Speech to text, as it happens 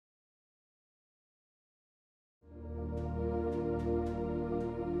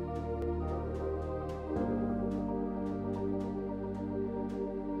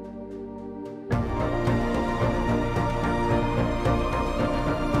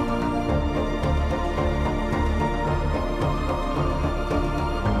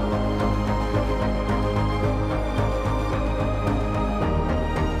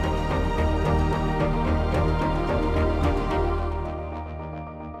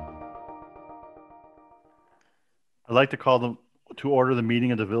I'd like to call to order the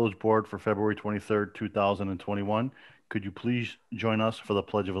meeting of the Village Board for February 23rd, 2021. Could you please join us for the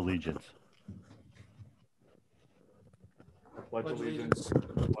Pledge of Allegiance? I pledge allegiance to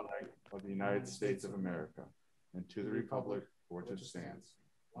the flag of the United States of America and to the republic for which it stands,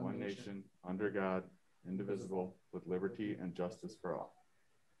 one nation, under God, indivisible, with liberty and justice for all.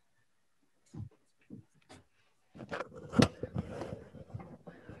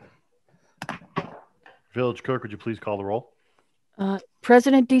 Village Clerk, would you please call the roll?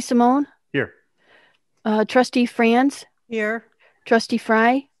 President DeSimone? Here. Trustee Franz? Here. Trustee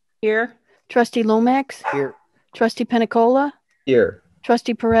Fry? Here. Trustee Lomax? Here. Trustee Penicola? Here.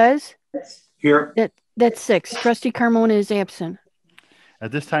 Trustee Perez? Here. That's 6. Trustee Carmona is absent.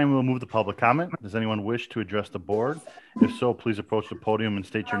 At this time, we'll move to public comment. Does anyone wish to address the board? If so, please approach the podium and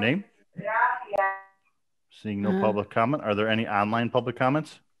state your name. Seeing no public comment, are there any online public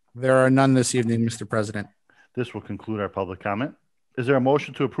comments? There are none this evening, Mr. President. This will conclude our public comment. Is there a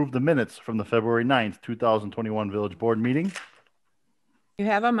motion to approve the minutes from the February 9th, 2021 Village Board meeting? You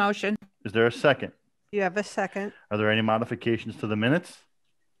have a motion. Is there a second? You have a second. Are there any modifications to the minutes?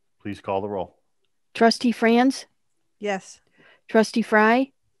 Please call the roll. Trustee Franz? Yes. Trustee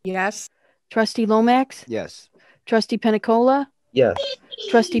Fry? Yes. Trustee Lomax? Yes. Trustee Penicola? Yes.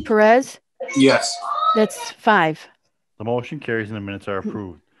 Trustee Perez? Yes. That's 5. The motion carries and the minutes are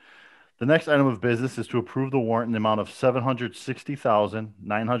approved. The next item of business is to approve the warrant in the amount of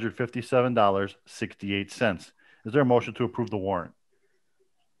 $760,957.68. Is there a motion to approve the warrant?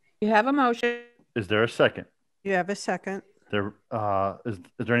 You have a motion. Is there a second? You have a second. Is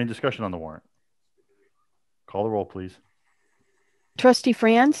there any discussion on the warrant? Call the roll, please. Trustee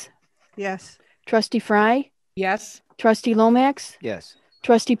Franz? Yes. Trustee Fry? Yes. Trustee Lomax? Yes.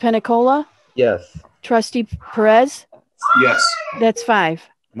 Trustee Penicola? Yes. Trustee Perez? Yes. That's 5.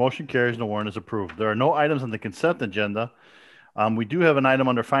 Motion carries and the warrant is approved. There are no items on the consent agenda. We do have an item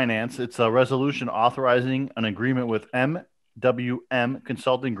under finance. It's a resolution authorizing an agreement with MWM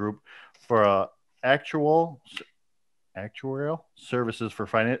Consulting Group for actuarial services for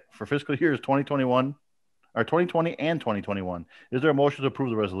fiscal years 2021 or 2020 and 2021. Is there a motion to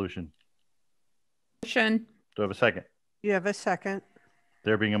approve the resolution? Motion. Do I have a second? You have a second.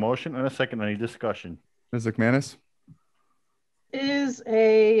 There being a motion and a second, any discussion? Ms. McManus? Is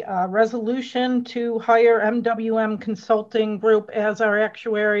a resolution to hire MWM Consulting Group as our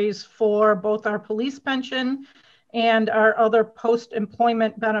actuaries for both our police pension and our other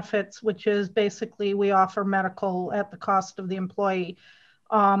post-employment benefits, which is basically we offer medical at the cost of the employee.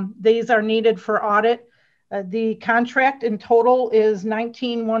 These are needed for audit. The contract in total is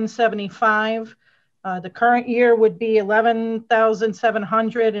 $19,175. The current year would be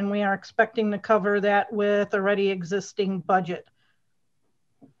 $11,700, and we are expecting to cover that with already existing budget.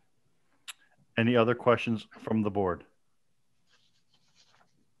 Any other questions from the board?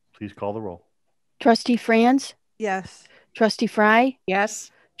 Please call the roll. Trustee Franz? Yes. Trustee Fry?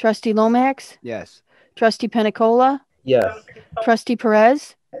 Yes. Trustee Lomax? Yes. Trustee Penicola? Yes. Trustee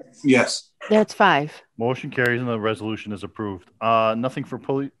Perez? Yes. That's 5. Motion carries and the resolution is approved. Nothing for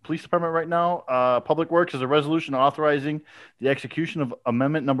police department right now. Public Works is a resolution authorizing the execution of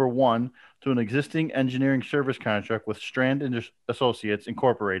amendment number 1 to an existing engineering service contract with Strand Associates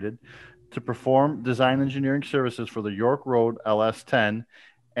Incorporated to perform design engineering services for the York Road LS10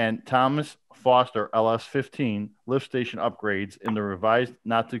 and Thomas Foster LS15 lift station upgrades in the revised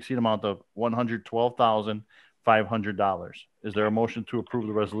not to exceed amount of $112,500. Is there a motion to approve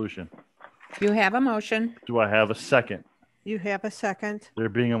the resolution? You have a motion. Do I have a second? You have a second. There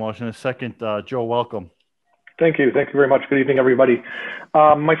being a motion and a second, Joe, welcome. Thank you. Thank you very much. Good evening, everybody.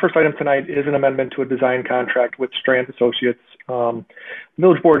 My first item tonight is an amendment to a design contract with Strand Associates.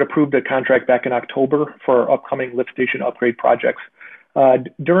 Village Board approved a contract back in October for our upcoming lift station upgrade projects.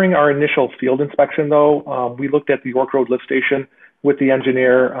 During our initial field inspection, though, we looked at the York Road lift station with the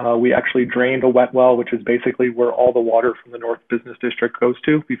engineer. We actually drained a wet well, which is basically where all the water from the North Business District goes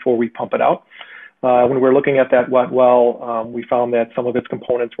to before we pump it out. When we were looking at that wet well, we found that some of its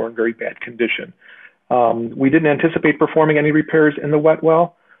components were in very bad condition. We didn't anticipate performing any repairs in the wet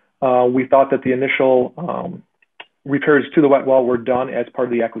well. We thought that the initial repairs to the wet well were done as part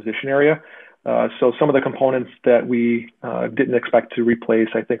of the acquisition area. So some of the components that we didn't expect to replace,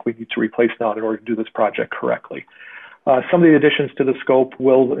 I think we need to replace now in order to do this project correctly. Some of the additions to the scope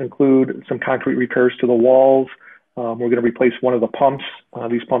will include some concrete repairs to the walls. We're going to replace one of the pumps.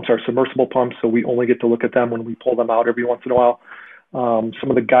 These pumps are submersible pumps, so we only get to look at them when we pull them out every once in a while. Some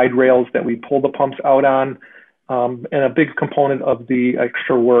of the guide rails that we pull the pumps out on. And a big component of the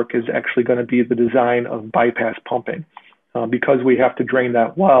extra work is actually going to be the design of bypass pumping. Because we have to drain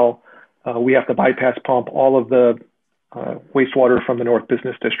that well, we have to bypass pump all of the wastewater from the North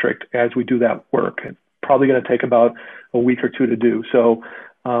Business District as we do that work. It's probably going to take about a week or two to do. So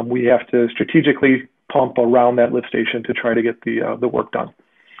we have to strategically pump around that lift station to try to get the work done.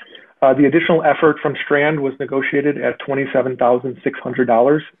 The additional effort from Strand was negotiated at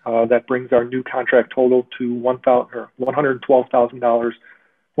 $27,600. That brings our new contract total to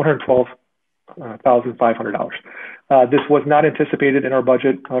 $112,500. This was not anticipated in our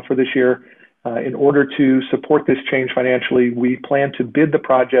budget for this year. In order to support this change financially, we plan to bid the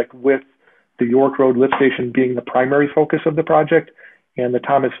project with the York Road lift station being the primary focus of the project, and the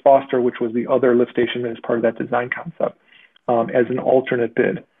Thomas Foster, which was the other lift station as part of that design concept, as an alternate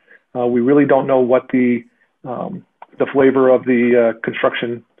bid. We really don't know what the flavor of the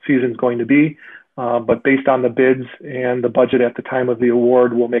construction season is going to be, but based on the bids and the budget at the time of the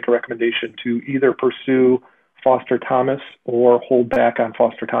award, we'll make a recommendation to either pursue Foster Thomas or hold back on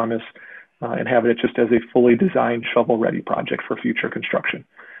Foster Thomas and have it just as a fully designed shovel-ready project for future construction.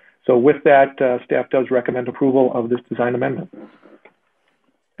 So with that, staff does recommend approval of this design amendment.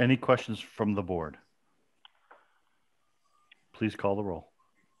 Any questions from the board? Please call the roll.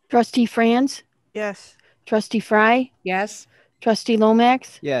 Trustee Franz, Yes. Trustee Fry, Yes. Trustee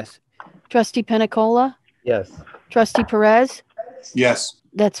Lomax, Yes. Trustee Penicola, Yes. Trustee Perez. Yes.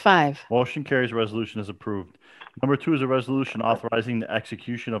 That's 5. Motion carries. Resolution is approved. Number 2 is a resolution authorizing the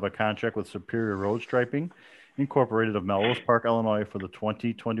execution of a contract with Superior Road Striping Incorporated of Melrose Park, Illinois for the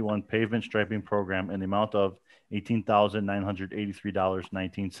 2021 pavement striping program in the amount of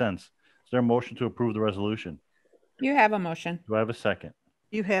 $18,983.19. Is there a motion to approve the resolution? You have a motion. Do I have a second?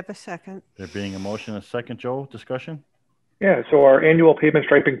 You have a second. There being a motion and a second, Joe, discussion? Yeah, so our annual pavement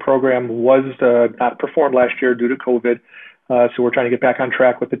striping program was not performed last year due to COVID. So we're trying to get back on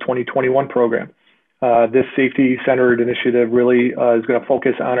track with the 2021 program. This safety-centered initiative really is going to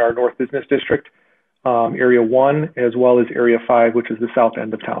focus on our North Business District, Area 1, as well as Area 5, which is the south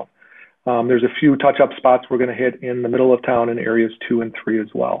end of town. There's a few touch-up spots we're going to hit in the middle of town in Areas 2 and 3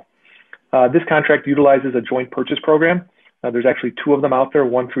 as well. This contract utilizes a joint purchase program. There's actually 2 of them out there,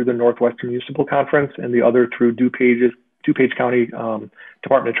 one through the Northwestern Municipal Conference and the other through DuPage County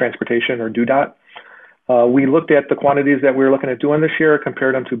Department of Transportation, or DUDOT. We looked at the quantities that we were looking at doing this year,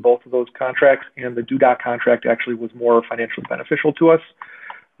 compared them to both of those contracts, and the DUDOT contract actually was more financially beneficial to us.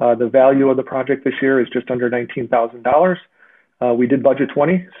 The value of the project this year is just under $19,000. We did budget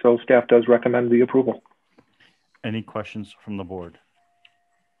 20, so staff does recommend the approval. Any questions from the board?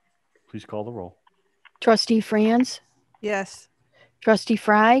 Please call the roll. Trustee Franz, Yes. Trustee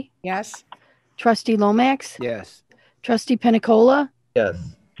Fry, Yes. Trustee Lomax, Yes. Trustee Penicola,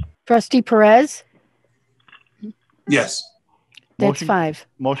 Yes. Trustee Perez. Yes. That's Motion- 5.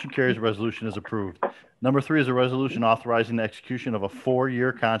 Motion carries. Resolution is approved. Number 3 is a resolution authorizing the execution of a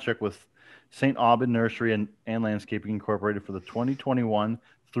 4-year contract with St. Aubin Nursery and Landscaping Incorporated for the 2021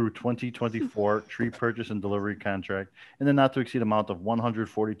 through 2024 tree purchase and delivery contract in the not to exceed amount of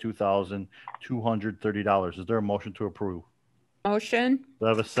 $142,230. Is there a motion to approve? Motion. Do I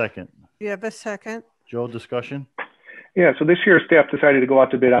have a second? You have a second. Joe, discussion? Yeah, so this year staff decided to go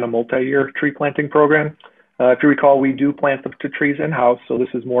out to bid on a multi-year tree planting program. If you recall, we do plant the trees in-house, so this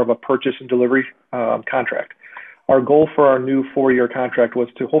is more of a purchase and delivery contract. Our goal for our new 4-year contract was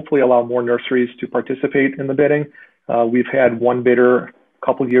to hopefully allow more nurseries to participate in the bidding. We've had one bidder a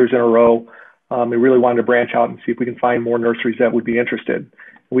couple years in a row. We really wanted to branch out and see if we can find more nurseries that would be interested.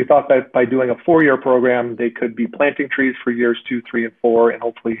 We thought that by doing a 4-year program, they could be planting trees for years 2, 3, and 4, and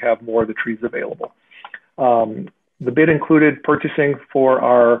hopefully have more of the trees available. The bid included purchasing for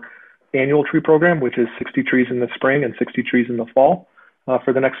our annual tree program, which is 60 trees in the spring and 60 trees in the fall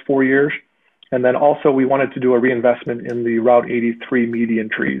for the next 4 years. And then also we wanted to do a reinvestment in the Route 83 median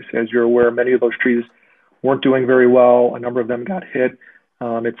trees. As you're aware, many of those trees weren't doing very well. A number of them got hit.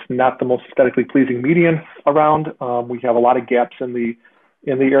 It's not the most aesthetically pleasing median around. We have a lot of gaps in the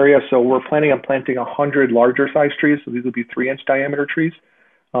area, so we're planning on planting 100 larger size trees. So these will be 3-inch diameter trees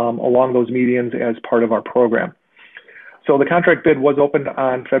along those medians as part of our program. So the contract bid was opened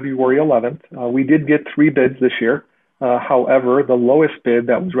on February 11th. We did get 3 bids this year. However, the lowest bid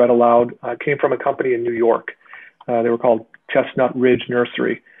that was read aloud came from a company in New York. They were called Chestnut Ridge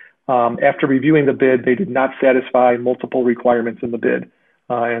Nursery. After reviewing the bid, they did not satisfy multiple requirements in the bid,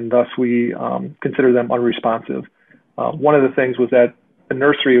 and thus we consider them unresponsive. One of the things was that the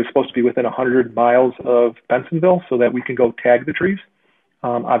nursery was supposed to be within 100 miles of Bensenville so that we can go tag the trees.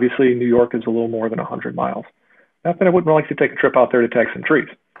 Obviously, New York is a little more than 100 miles. Not that I wouldn't like to take a trip out there to tag some trees.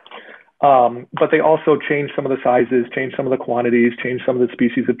 But they also changed some of the sizes, changed some of the quantities, changed some of the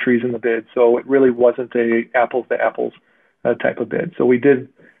species of trees in the bid. So it really wasn't a apples to apples type of bid. So we did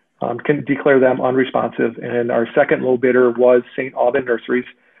can declare them unresponsive. And our second low bidder was St. Aubin Nurseries.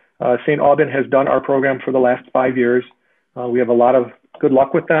 St. Aubin has done our program for the last 5 years. We have a lot of good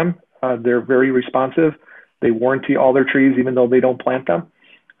luck with them. They're very responsive. They warranty all their trees, even though they don't plant them.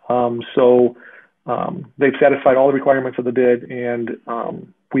 They've satisfied all the requirements of the bid, and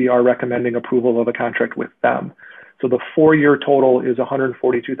we are recommending approval of a contract with them. So the 4-year total is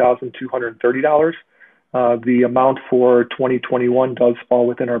 $142,230. The amount for 2021 does fall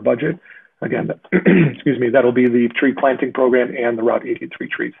within our budget. Again, excuse me, that'll be the tree planting program and the Route 83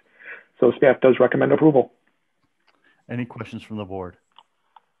 trees. So staff does recommend approval. Any questions from the board?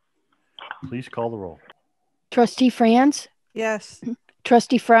 Please call the roll. Trustee Franz, Yes.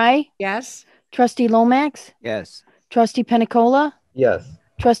 Trustee Fry, Yes. Trustee Lomax, Yes. Trustee Penicola, Yes.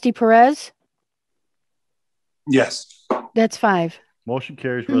 Trustee Perez. Yes. That's 5. Motion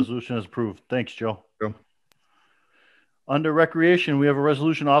carries. Resolution is approved. Thanks, Joe. Under Recreation, we have a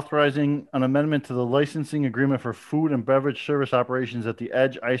resolution authorizing an amendment to the licensing agreement for food and beverage service operations at the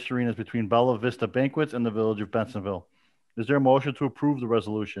Edge Ice Arenas between Bella Vista Banquets and the Village of Bensenville. Is there a motion to approve the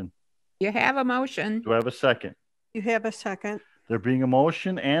resolution? You have a motion. Do I have a second? You have a second. There being a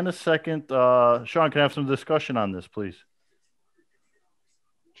motion and a second, Sean, can I have some discussion on this, please?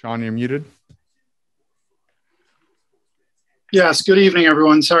 Sean, you're muted. Yes, good evening,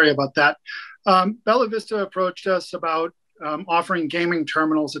 everyone. Sorry about that. Bella Vista approached us about offering gaming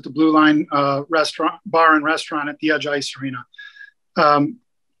terminals at the Blue Line bar and restaurant at the Edge Ice Arena a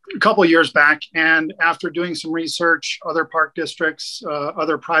couple of years back. And after doing some research, other park districts,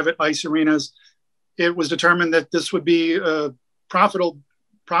 other private ice arenas, it was determined that this would be a profitable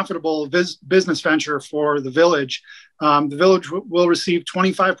business venture for the village. The village will receive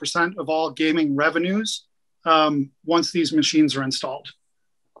 25% of all gaming revenues once these machines are installed.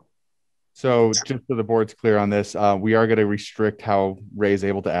 So just so the board's clear on this, we are going to restrict how Ray is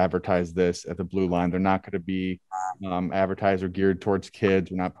able to advertise this at the Blue Line. They're not going to be advertised or geared towards kids.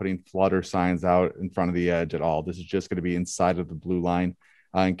 We're not putting flutter signs out in front of the Edge at all. This is just going to be inside of the Blue Line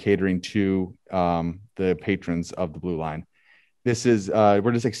and catering to the patrons of the Blue Line. This is,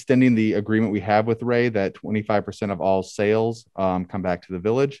 we're just extending the agreement we have with Ray that 25% of all sales come back to the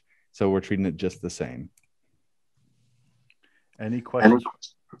village. So we're treating it just the same. Any questions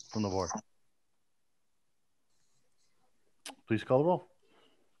from the board? Please call the roll.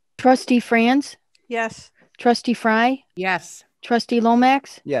 Trustee Franz, Yes. Trustee Fry, Yes. Trustee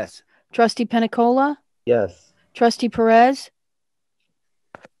Lomax, Yes. Trustee Penicola, Yes. Trustee Perez.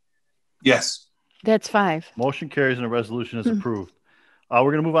 Yes. That's 5. Motion carries and the resolution is approved. We're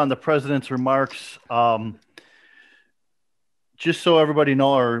going to move on to President's remarks. Just so everybody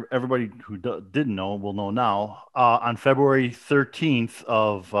know, or everybody who didn't know will know now, on February 13th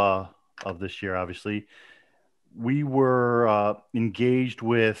of this year, obviously, we were engaged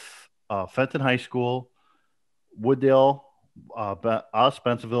with Fenton High School, Wooddale, us,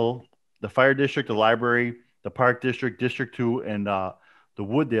 Bensenville, the Fire District, the Library, the Park District, District 2, and the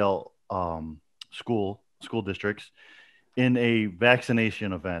Wooddale school districts in a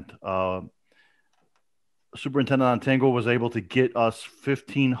vaccination event. Superintendent Antango was able to get us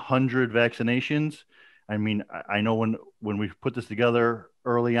 1,500 vaccinations. I mean, I know when we put this together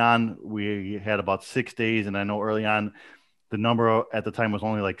early on, we had about 6 days, and I know early on the number at the time was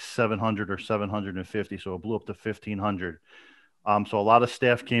only like 700 or 750, so it blew up to 1,500. So a lot of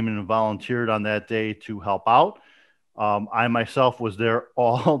staff came in and volunteered on that day to help out. I myself was there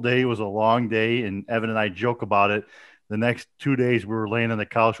all day. It was a long day, and Evan and I joke about it. The next 2 days, we were laying on the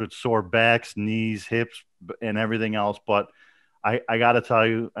couch with sore backs, knees, hips, and everything else. But I got to tell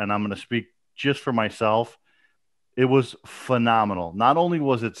you, and I'm going to speak just for myself, it was phenomenal. Not only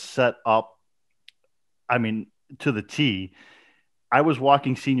was it set up, I mean, to the T, I was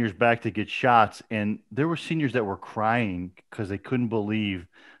walking seniors back to get shots, and there were seniors that were crying because they couldn't believe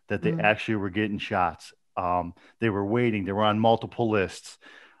that they actually were getting shots. They were waiting. They were on multiple lists.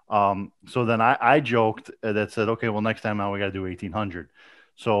 So then I joked that said, okay, well, next time now we got to do 1,800.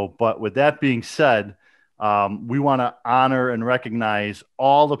 So, but with that being said, we want to honor and recognize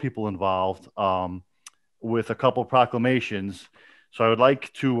all the people involved with a couple proclamations. So I would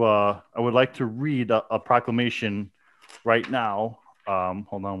like to read a proclamation right now.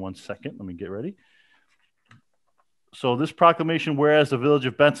 Hold on one second. Let me get ready. So this proclamation, whereas the Village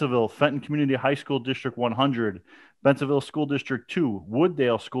of Bensenville, Fenton Community High School District 100, Bensenville School District 2,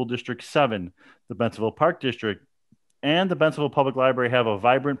 Wooddale School District 7, the Bensenville Park District, and the Bensenville Public Library have a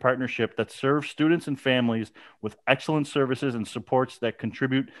vibrant partnership that serves students and families with excellent services and supports that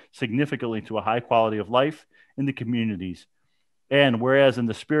contribute significantly to a high quality of life in the communities. And whereas in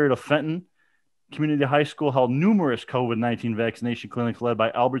the spirit of Fenton, Community High School held numerous COVID-19 vaccination clinics led by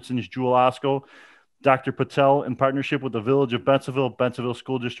Albertsons Jewel Osco, Dr. Patel, in partnership with the Village of Bensenville, Bensenville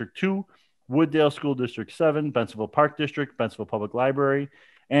School District 2, Wooddale School District 7, Bensenville Park District, Bensenville Public Library,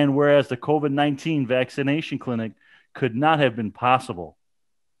 and whereas the COVID-19 vaccination clinic could not have been possible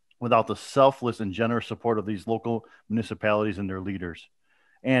without the selfless and generous support of these local municipalities and their leaders.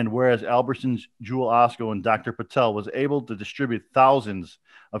 And whereas Albertsons Jewel Osco and Dr. Patel was able to distribute thousands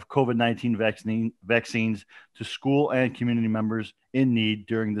of COVID-19 vaccines to school and community members in need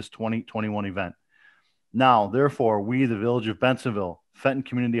during this 2021 event. Now, therefore, we, the Village of Bensenville, Fenton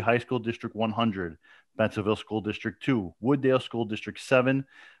Community High School District 100, Bensenville School District 2, Wooddale School District 7,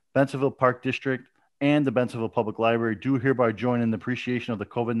 Bensenville Park District, and the Bensenville Public Library do hereby join in the appreciation of the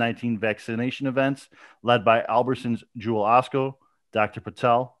COVID-19 vaccination events led by Albertsons Jewel Osco, Dr.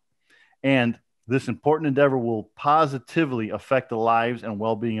 Patel, and this important endeavor will positively affect the lives and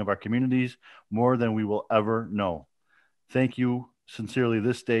well-being of our communities more than we will ever know. Thank you sincerely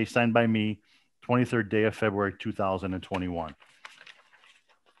this day, signed by me, 23rd day of February, 2021.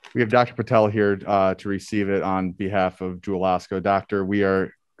 We have Dr. Patel here to receive it on behalf of Jewel Osco. Doctor, we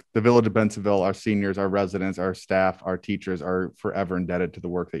are the Village of Bensenville, our seniors, our residents, our staff, our teachers are forever indebted to the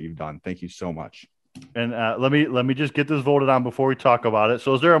work that you've done. Thank you so much. And let me just get this voted on before we talk about it.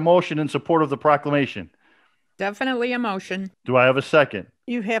 So is there a motion in support of the proclamation? Definitely a motion. Do I have a second?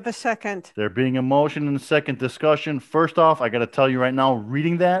 You have a second. There being a motion and a second discussion. First off, I got to tell you right now,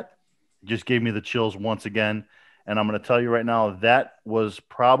 reading that just gave me the chills once again. And I'm going to tell you right now, that was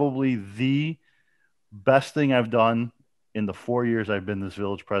probably the best thing I've done in the 4 years I've been this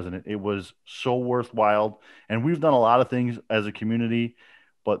village president. It was so worthwhile. And we've done a lot of things as a community,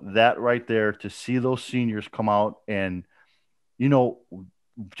 but that right there, to see those seniors come out and, you know,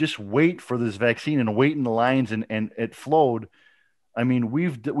 just wait for this vaccine and wait in the lines and it flowed. I mean, we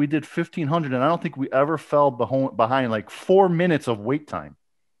did 1,500 and I don't think we ever fell behind like 4 minutes of wait time.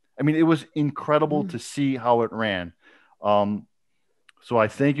 I mean, it was incredible to see how it ran. So I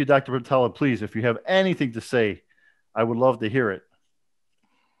thank you, Dr. Patel. Please, if you have anything to say, I would love to hear it.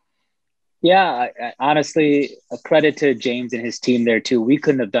 Yeah, honestly, a credit to James and his team there too. We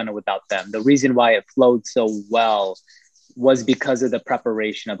couldn't have done it without them. The reason why it flowed so well was because of the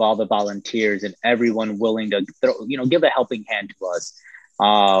preparation of all the volunteers and everyone willing to give a helping hand to us.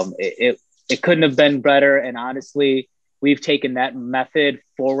 It couldn't have been better. And honestly, we've taken that method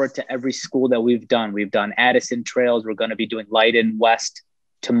forward to every school that we've done. We've done Addison Trails. We're going to be doing Leiden West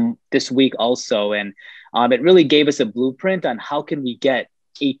this week also. And it really gave us a blueprint on how can we get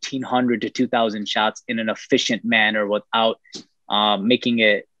 1,800 to 2,000 shots in an efficient manner without making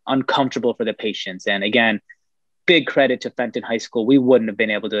it uncomfortable for the patients. And again, big credit to Fenton High School. We wouldn't have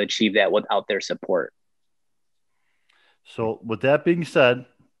been able to achieve that without their support. So with that being said,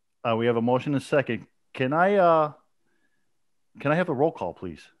 we have a motion and a second. Can I have a roll call,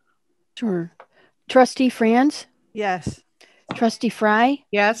 please? Sure. Trustee Franz? Yes. Trustee Fry?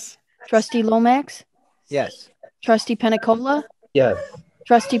 Yes. Trustee Lomax? Yes. Trustee Penicola? Yes.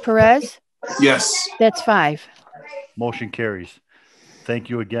 Trustee Perez? Yes. That's 5. Motion carries. Thank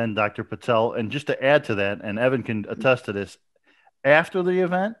you again, Dr. Patel. And just to add to that, and Evan can attest to this, after the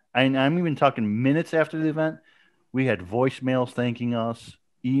event, I'm even talking minutes after the event, we had voicemails thanking us,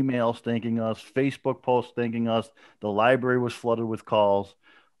 emails thanking us, Facebook posts thanking us. The library was flooded with calls.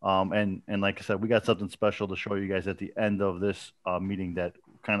 And like I said, we got something special to show you guys at the end of this meeting that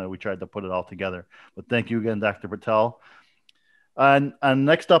we tried to put it all together. But thank you again, Dr. Patel. And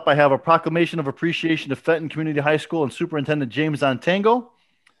next up, I have a proclamation of appreciation to Fenton Community High School and Superintendent James Zontango.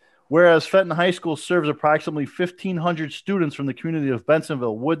 Whereas Fenton High School serves approximately 1,500 students from the community of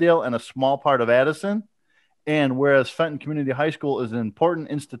Bensenville, Wooddale, and a small part of Addison. And whereas Fenton Community High School is an important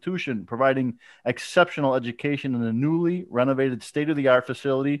institution providing exceptional education in a newly renovated state-of-the-art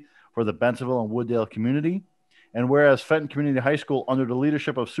facility for the Bensenville and Wooddale community. And whereas Fenton Community High School, under the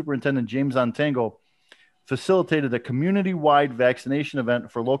leadership of Superintendent James Zontango, facilitated a community-wide vaccination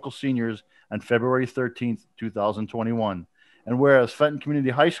event for local seniors on February 13th, 2021. And whereas Fenton Community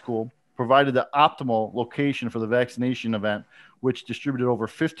High School provided the optimal location for the vaccination event, which distributed over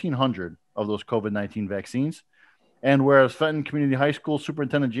 1,500 of those COVID-19 vaccines. And whereas Fenton Community High School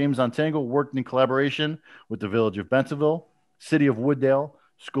Superintendent James Zontango worked in collaboration with the Village of Bensenville, City of Wooddale,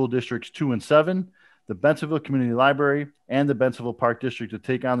 School Districts 2 and 7, the Bensenville Community Library, and the Bensenville Park District to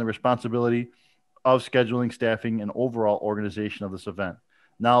take on the responsibility of scheduling, staffing, and overall organization of this event.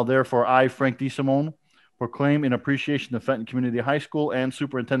 Now, therefore, I, Frank DeSimone, proclaim in appreciation of Fenton Community High School and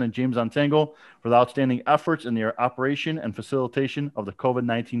Superintendent James Zontango for the outstanding efforts in their operation and facilitation of the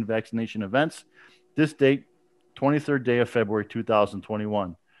COVID-19 vaccination events. This date, 23rd day of February,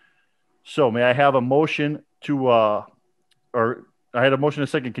 2021. So may I have a motion to, or I had a motion in a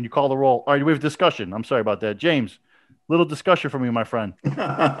second. Can you call the roll? All right, we have discussion. I'm sorry about that. James, little discussion from you, my friend.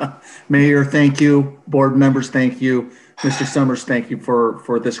 Mayor, thank you. Board members, thank you. Mr. Summers, thank you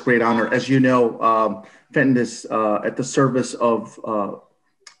for this great honor. As you know, Fenton is at the service of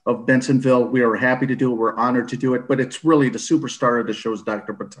Bensonville. We are happy to do it. We're honored to do it, but it's really the superstar of the show is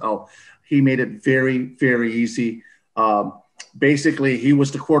Dr. Patel. He made it very, very easy. Basically, he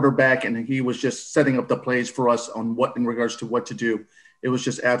was the quarterback and he was just setting up the plays for us on what in regards to what to do. It was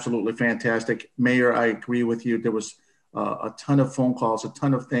just absolutely fantastic. Mayor, I agree with you. There was a ton of phone calls, a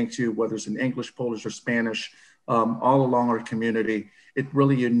ton of thank you, whether it's in English, Polish, or Spanish, all along our community. It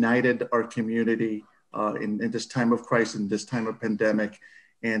really united our community in this time of crisis, in this time of pandemic.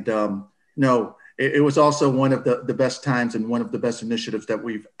 And it was also one of the best times and one of the best initiatives that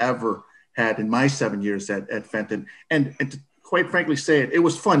we've ever had in my 7 years at Fenton. And to quite frankly say it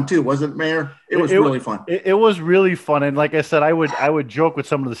was fun too, wasn't it, Mayor? It was really fun. It was really fun. And like I said, I would joke with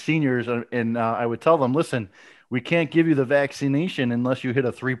some of the seniors and I would tell them, listen, we can't give you the vaccination unless you hit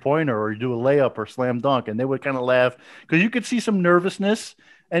a 3-pointer or you do a layup or slam dunk. And they would kind of laugh because you could see some nervousness.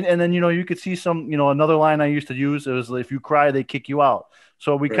 And then, you could see some, another line I used to use, it was if you cry, they kick you out.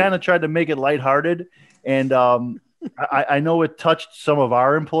 So we kind of tried to make it lighthearted. And I know it touched some of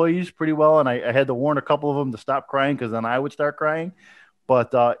our employees pretty well. And I had to warn a couple of them to stop crying because then I would start crying.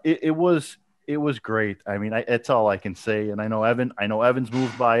 But it was great. I mean, that's all I can say. And I know Evan's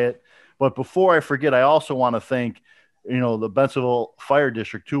moved by it. But before I forget, I also want to thank, the Bensenville Fire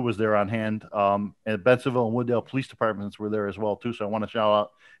District too was there on hand. And Bensenville and Wooddale Police Departments were there as well too. So I want to shout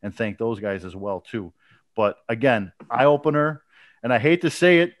out and thank those guys as well too. But again, eye opener, and I hate to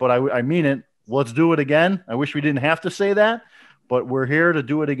say it, but I mean it. Let's do it again. I wish we didn't have to say that, but we're here to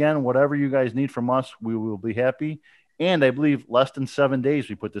do it again. Whatever you guys need from us, we will be happy. And I believe less than 7 days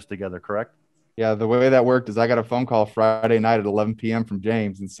we put this together, correct? Yeah, the way that worked is I got a phone call Friday night at 11 p.m. from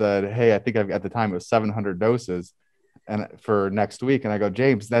James and said, hey, I think at the time it was 700 doses and for next week. And I go,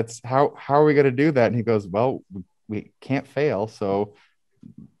 James, that's how are we going to do that? And he goes, well, we can't fail. So,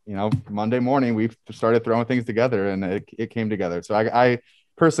 Monday morning we started throwing things together and it came together. So I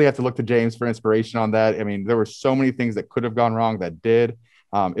personally have to look to James for inspiration on that. I mean, there were so many things that could have gone wrong that did.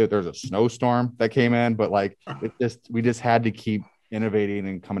 There's a snowstorm that came in, but we just had to keep innovating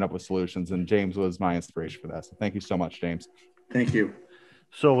and coming up with solutions. And James was my inspiration for that. So thank you so much, James. Thank you.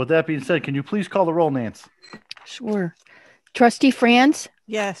 So with that being said, can you please call the roll, Nance? Sure. Trustee Franz?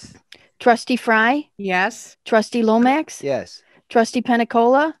 Yes. Trustee Fry? Yes. Trustee Lomax? Yes. Trustee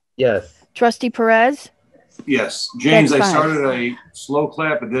Penicola? Yes. Trustee Perez? Yes. James, That's I five. started a slow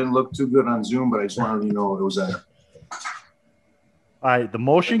clap. It didn't look too good on Zoom, but I just wanted you to know it was there. All right, the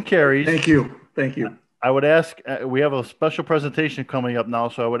motion carries. Thank you. Thank you. I would ask, we have a special presentation coming up now,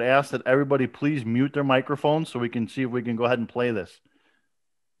 so I would ask that everybody please mute their microphones so we can see if we can go ahead and play this.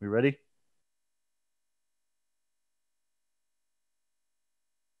 We ready?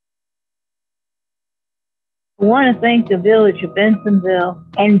 I want to thank the village of Bensenville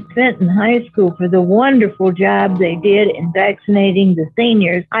and Fenton High School for the wonderful job they did in vaccinating the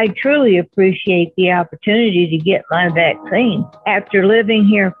seniors. I truly appreciate the opportunity to get my vaccine. After living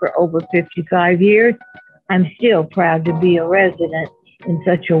here for over 55 years, I'm still proud to be a resident in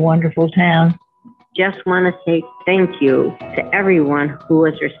such a wonderful town. Just want to say thank you to everyone who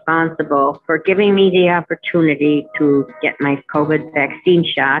was responsible for giving me the opportunity to get my COVID vaccine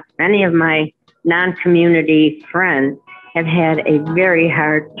shot. Many of my non-community friends have had a very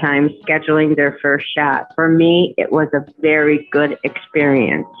hard time scheduling their first shot. For me, it was a very good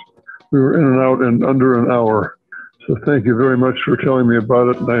experience. We were in and out in under an hour. So thank you very much for telling me about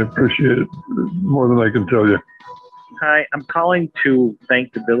it, and I appreciate it more than I can tell you. Hi, I'm calling to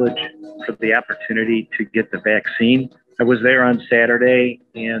thank the village for the opportunity to get the vaccine. I was there on Saturday,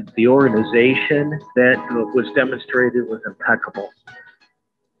 and the organization that was demonstrated was impeccable.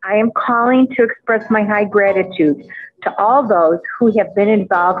 I am calling to express my high gratitude to all those who have been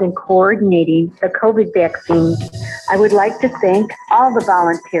involved in coordinating the COVID vaccine. I would like to thank all the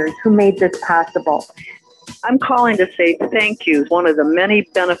volunteers who made this possible. I'm calling to say thank you. One of the many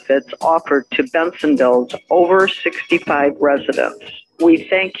benefits offered to Bensenville's over 65 residents. We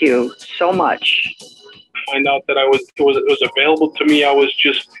thank you so much. Find out that it was available to me. I was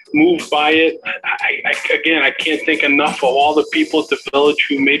just moved by it. Again, I can't thank enough of all the people at the village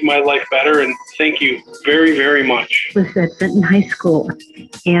who made my life better, and thank you very, very much. I was at Benton High School,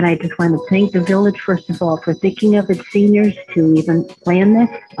 and I just want to thank the village, first of all, for thinking of its seniors to even plan this.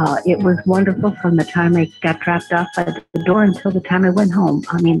 It was wonderful from the time I got dropped off at the door until the time I went home.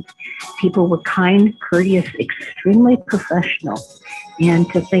 I mean, people were kind, courteous, extremely professional. And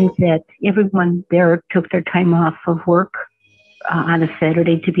to think that everyone there took their time off of work on a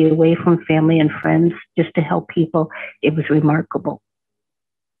Saturday to be away from family and friends just to help people, it was remarkable.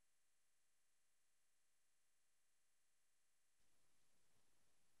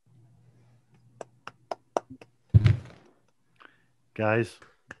 Guys,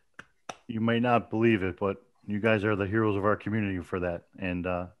 you may not believe it, but you guys are the heroes of our community for that. And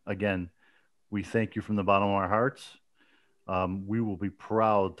again, we thank you from the bottom of our hearts. We will be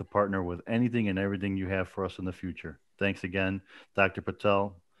proud to partner with anything and everything you have for us in the future. Thanks again, Dr.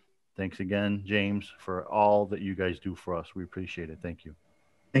 Patel. Thanks again, James, for all that you guys do for us. We appreciate it. Thank you.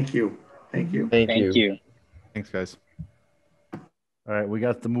 Thank you. Thank you. Thank you. Thanks, guys. All right, we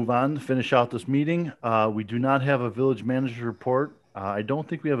got to move on to finish out this meeting. We do not have a village manager's report. I don't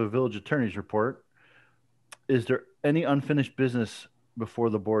think we have a village attorney's report. Is there any unfinished business before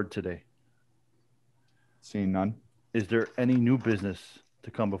the board today? Seeing none. Is there any new business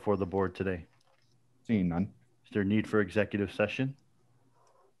to come before the board today? Seeing none. Is there need for executive session?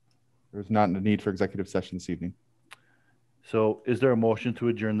 There's not a need for executive session this evening. So is there a motion to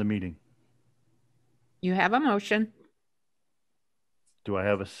adjourn the meeting? You have a motion. Do I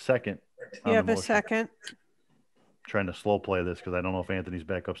have a second? You have a second. Trying to slow play this because I don't know if Anthony's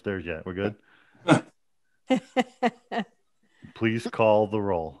back upstairs yet. We're good? Please call the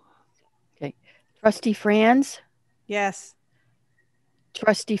roll. Okay. Trustee Franz? Yes.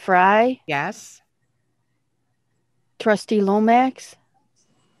 Trustee Fry? Yes. Trustee Lomax?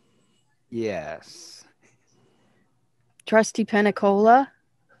 Yes. Trustee Penicola?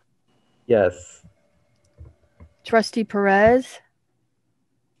 Yes. Trustee Perez?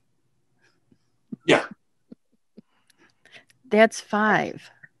 Yeah. That's 5.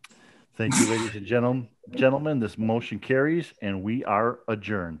 Thank you, ladies and gentlemen. This motion carries, and we are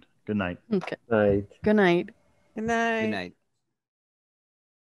adjourned. Good night. Okay. Night. Good night. Good night. Good night.